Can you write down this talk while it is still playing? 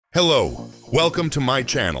Hello, welcome to my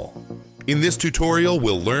channel. In this tutorial,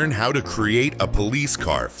 we'll learn how to create a police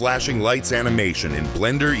car flashing lights animation in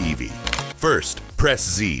Blender Eevee. First, press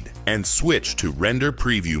Z and switch to Render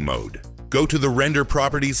Preview mode. Go to the Render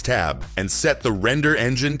Properties tab and set the render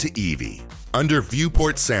engine to Eevee. Under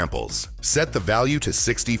Viewport Samples, set the value to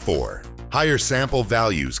 64. Higher sample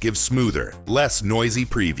values give smoother, less noisy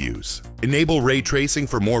previews. Enable ray tracing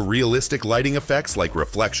for more realistic lighting effects like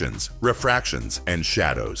reflections, refractions, and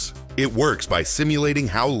shadows. It works by simulating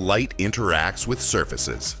how light interacts with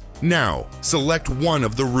surfaces. Now, select one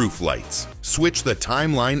of the roof lights. Switch the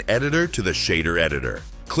timeline editor to the shader editor.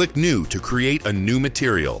 Click New to create a new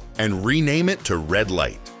material and rename it to Red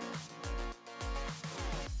Light.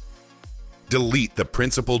 Delete the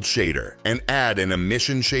principled shader and add an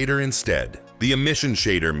emission shader instead. The emission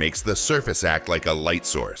shader makes the surface act like a light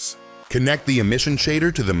source. Connect the emission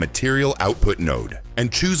shader to the material output node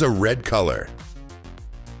and choose a red color.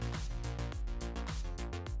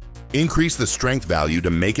 Increase the strength value to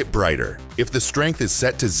make it brighter. If the strength is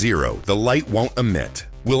set to 0, the light won't emit.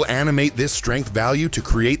 We'll animate this strength value to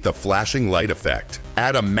create the flashing light effect.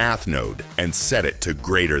 Add a math node and set it to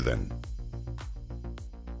greater than.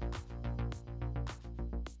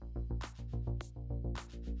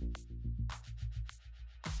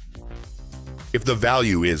 If the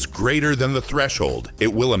value is greater than the threshold, it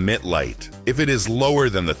will emit light. If it is lower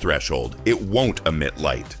than the threshold, it won't emit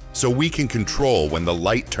light. So we can control when the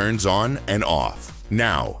light turns on and off.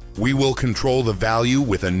 Now, we will control the value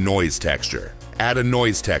with a noise texture. Add a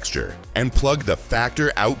noise texture and plug the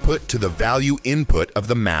factor output to the value input of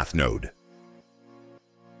the math node.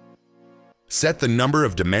 Set the number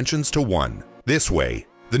of dimensions to 1. This way,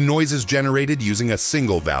 the noise is generated using a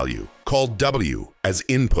single value, called W, as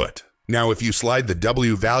input. Now if you slide the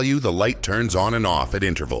W value, the light turns on and off at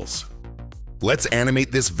intervals. Let's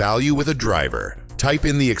animate this value with a driver. Type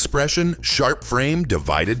in the expression sharp frame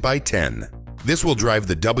divided by 10. This will drive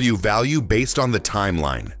the W value based on the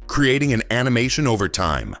timeline, creating an animation over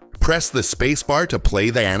time. Press the spacebar to play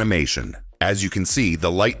the animation. As you can see,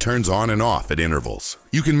 the light turns on and off at intervals.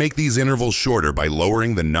 You can make these intervals shorter by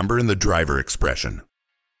lowering the number in the driver expression.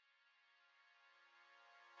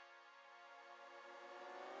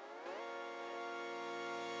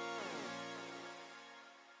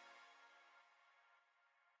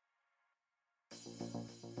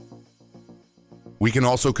 We can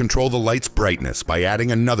also control the light's brightness by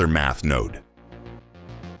adding another math node.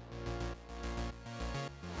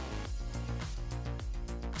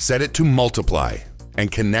 Set it to multiply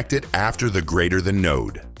and connect it after the greater than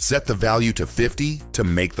node. Set the value to 50 to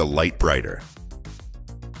make the light brighter.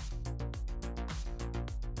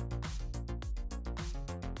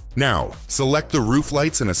 Now, select the roof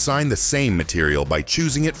lights and assign the same material by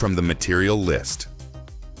choosing it from the material list.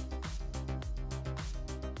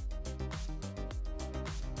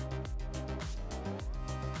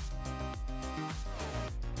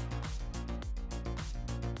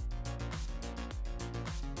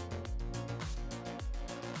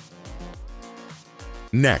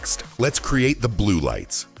 Next, let's create the blue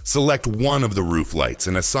lights. Select one of the roof lights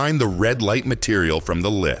and assign the red light material from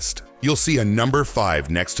the list. You'll see a number 5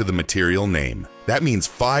 next to the material name. That means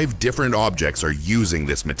 5 different objects are using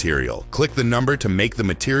this material. Click the number to make the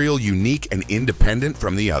material unique and independent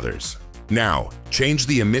from the others. Now, change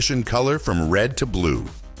the emission color from red to blue.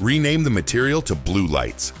 Rename the material to blue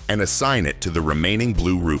lights and assign it to the remaining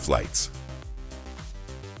blue roof lights.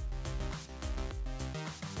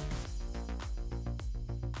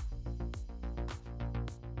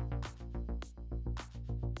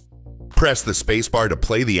 Press the spacebar to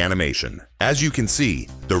play the animation. As you can see,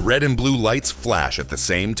 the red and blue lights flash at the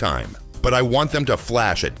same time, but I want them to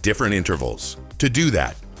flash at different intervals. To do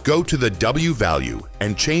that, go to the W value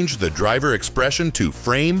and change the driver expression to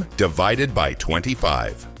frame divided by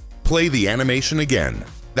 25. Play the animation again.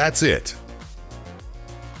 That's it.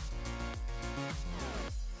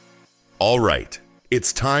 Alright,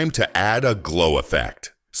 it's time to add a glow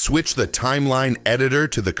effect. Switch the timeline editor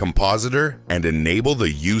to the compositor and enable the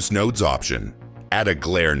Use Nodes option. Add a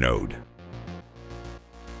glare node.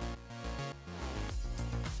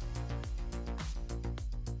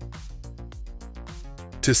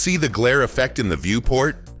 To see the glare effect in the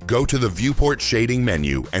viewport, go to the Viewport Shading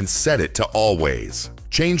menu and set it to Always.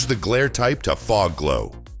 Change the glare type to Fog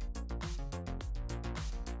Glow.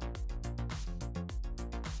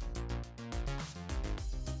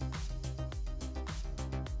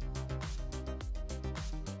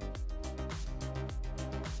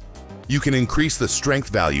 You can increase the strength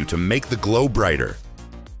value to make the glow brighter.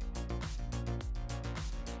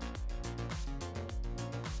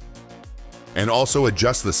 and also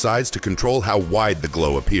adjust the size to control how wide the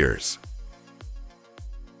glow appears.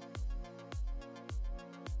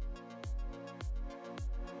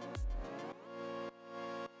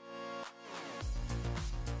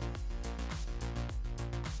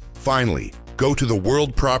 Finally, go to the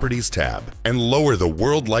World Properties tab and lower the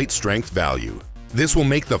World Light Strength value. This will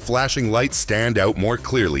make the flashing light stand out more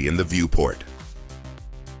clearly in the viewport.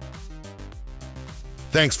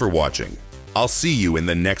 Thanks for watching. I'll see you in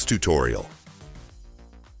the next tutorial.